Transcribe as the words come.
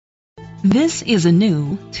This is a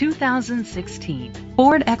new 2016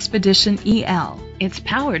 Ford Expedition EL. It's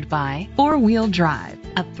powered by four-wheel drive,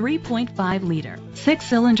 a 3.5-liter,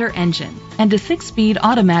 six-cylinder engine, and a six-speed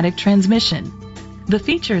automatic transmission. The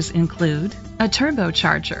features include a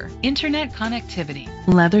turbocharger, internet connectivity,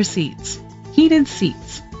 leather seats, heated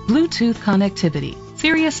seats, Bluetooth connectivity,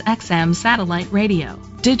 Sirius XM satellite radio,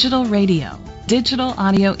 digital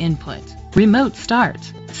audio input, remote start,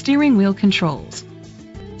 steering wheel controls.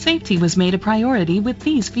 Safety was made a priority with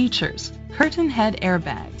these features: curtain head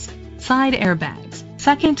airbags, side airbags,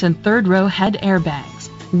 second and third row head airbags,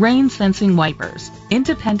 rain sensing wipers,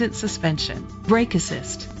 independent suspension, brake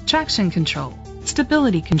assist, traction control,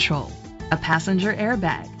 stability control, a passenger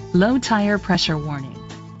airbag, low tire pressure warning.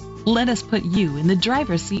 Let us put you in the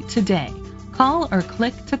driver's seat today. Call or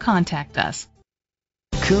click to contact us.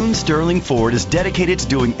 Koons Sterling Ford is dedicated to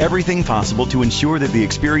doing everything possible to ensure that the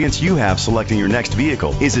experience you have selecting your next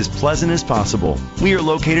vehicle is as pleasant as possible. We are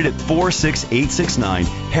located at 46869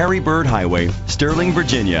 Harry Byrd Highway, Sterling,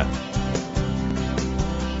 Virginia.